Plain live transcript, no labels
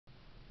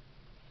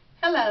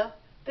Hello.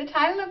 The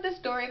title of the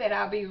story that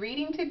I'll be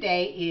reading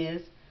today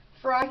is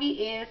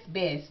Froggy Is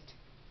Best,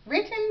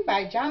 written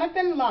by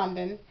Jonathan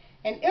London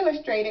and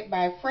illustrated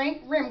by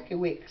Frank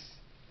Remkewicz.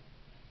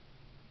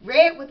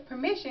 Read with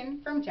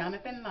permission from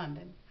Jonathan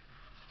London.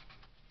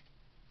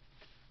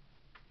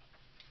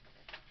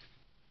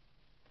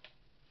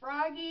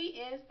 Froggy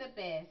is the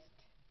best.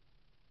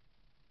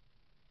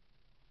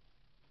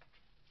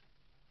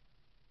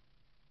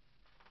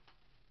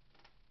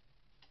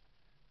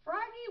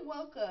 Froggy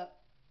woke up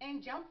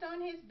and jumped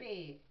on his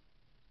bed.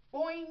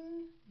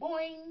 Boing,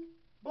 boing,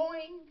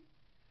 boing.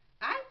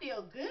 I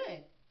feel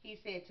good, he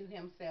said to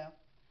himself.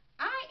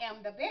 I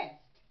am the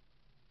best.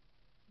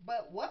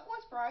 But what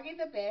was Froggy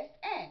the best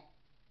at?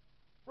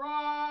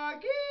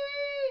 Froggy,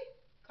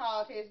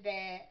 called his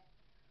dad.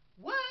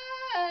 What?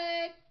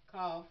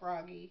 Called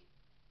Froggy.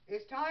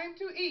 It's time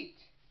to eat.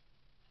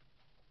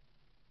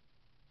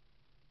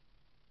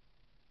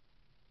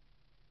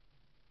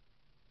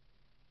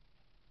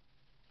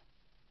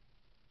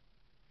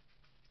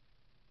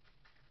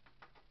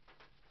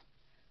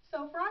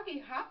 So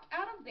Froggy hopped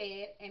out of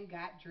bed and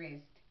got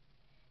dressed.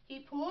 He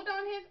pulled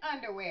on his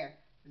underwear.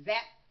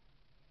 Zap.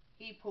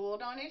 He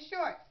pulled on his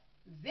shorts.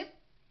 Zip.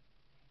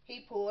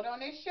 He pulled on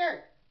his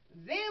shirt.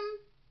 Zim.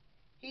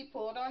 He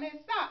pulled on his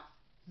socks.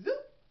 Zoop.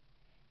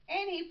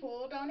 And he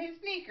pulled on his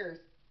sneakers.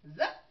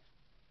 Zup.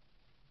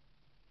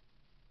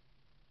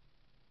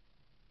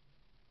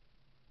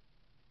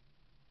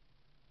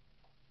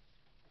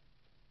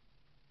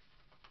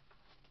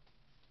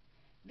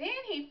 Then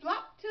he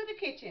flopped to the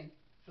kitchen.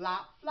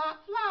 Flop,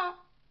 flop,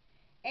 flop.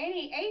 And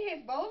he ate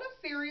his bowl of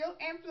cereal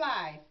and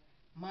flies.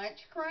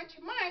 Munch, crunch,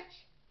 munch.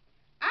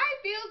 I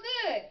feel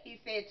good,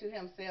 he said to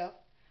himself.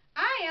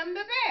 I am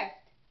the best.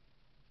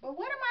 But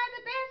what am I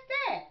the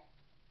best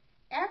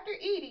at? After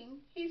eating,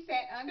 he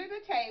sat under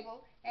the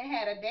table and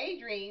had a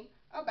daydream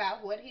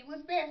about what he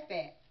was best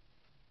at.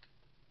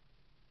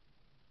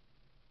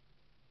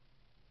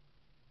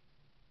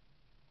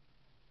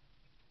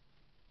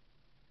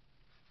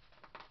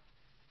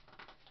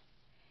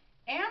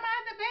 Am I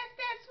the best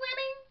at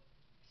swimming?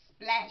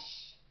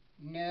 Splash.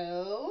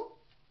 No.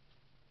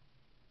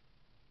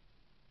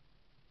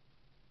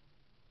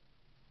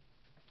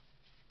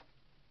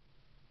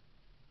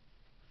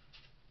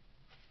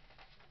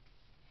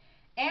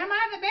 Am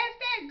I the best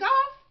at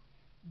golf?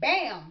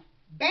 Bam,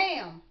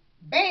 bam,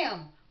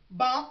 bam,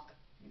 bonk.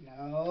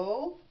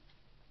 No.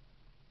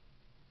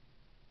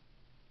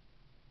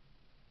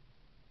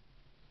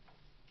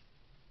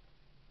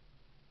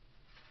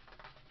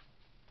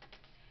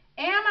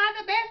 Am I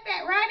the best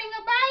at riding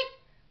a bike?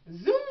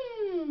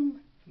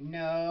 Zoom.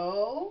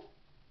 No.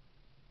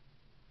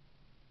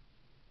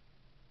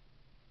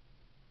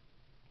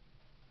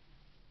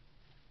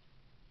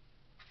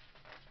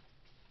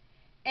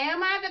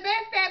 Am I the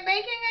best at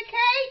baking a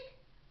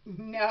cake?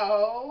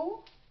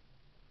 No.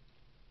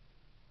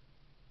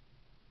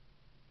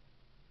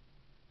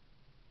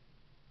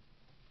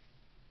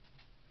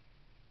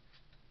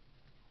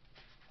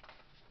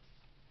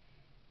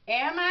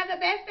 Am I the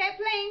best at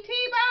playing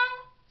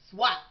t-ball?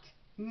 Swat.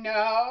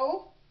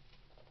 No.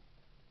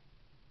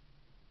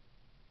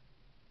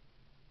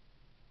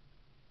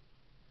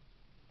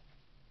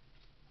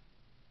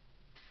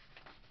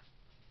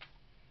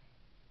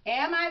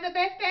 Am I the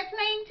best at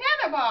playing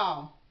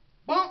tetherball?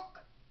 Bonk.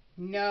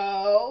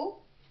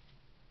 No.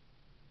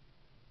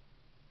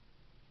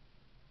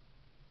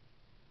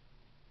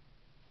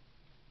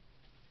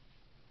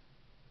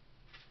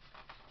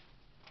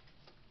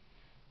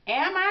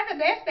 Am I the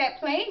best at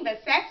playing the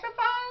saxophone?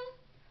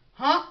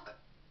 Honk.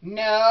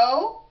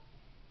 No.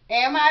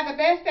 Am I the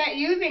best at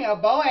using a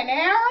bow and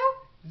arrow?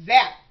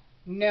 Zap.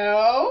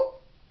 No.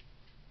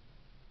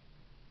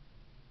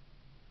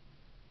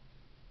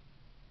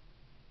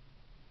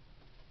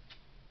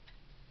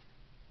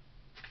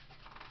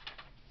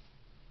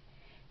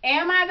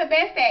 Am I the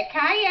best at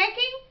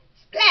kayaking?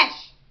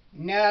 Splash.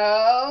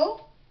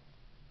 No.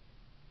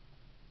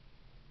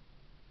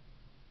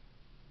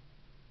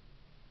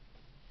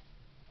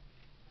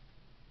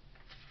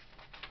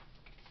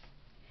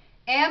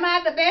 Am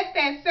I the best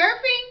at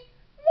surfing?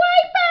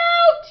 Wipe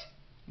out.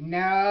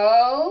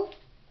 No.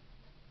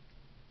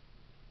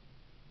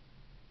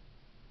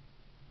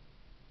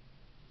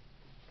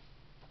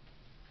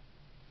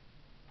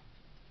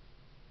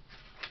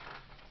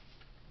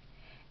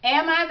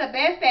 Am I the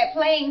best at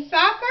playing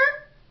soccer?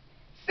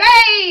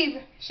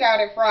 Save!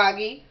 Shouted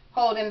Froggy,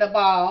 holding the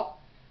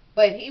ball.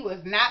 But he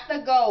was not the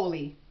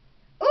goalie.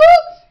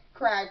 Oops!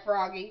 Cried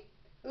Froggy,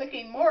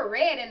 looking more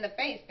red in the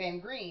face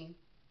than green.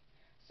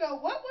 So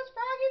what was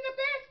Froggy the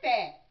best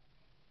at?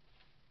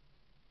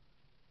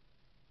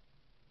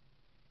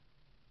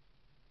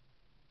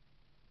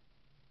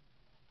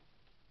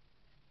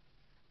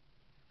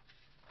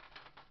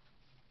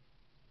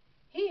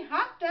 He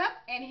hopped up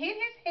and hit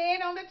his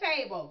head on the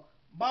table.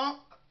 Bonk!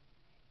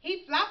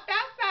 He flopped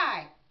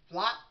outside.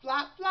 Flop,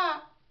 flop,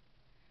 flop.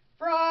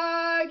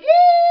 Froggy!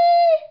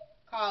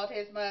 Called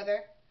his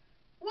mother.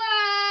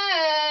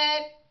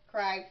 What?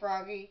 Cried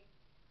Froggy.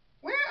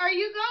 Where are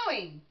you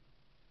going?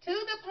 To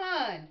the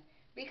pond.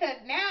 Because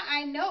now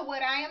I know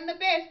what I am the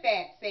best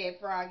at, said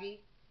Froggy.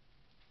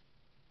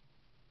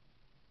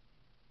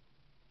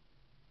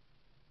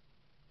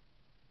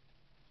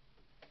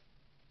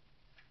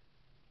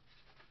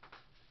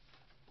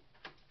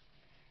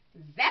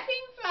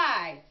 Zapping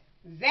flies.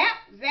 Zap,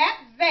 zap,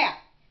 zap.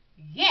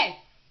 Yes.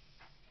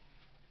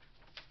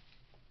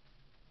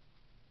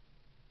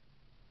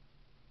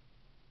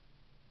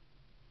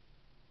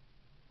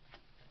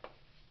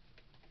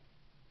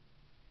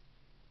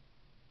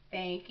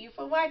 Thank you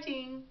for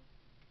watching.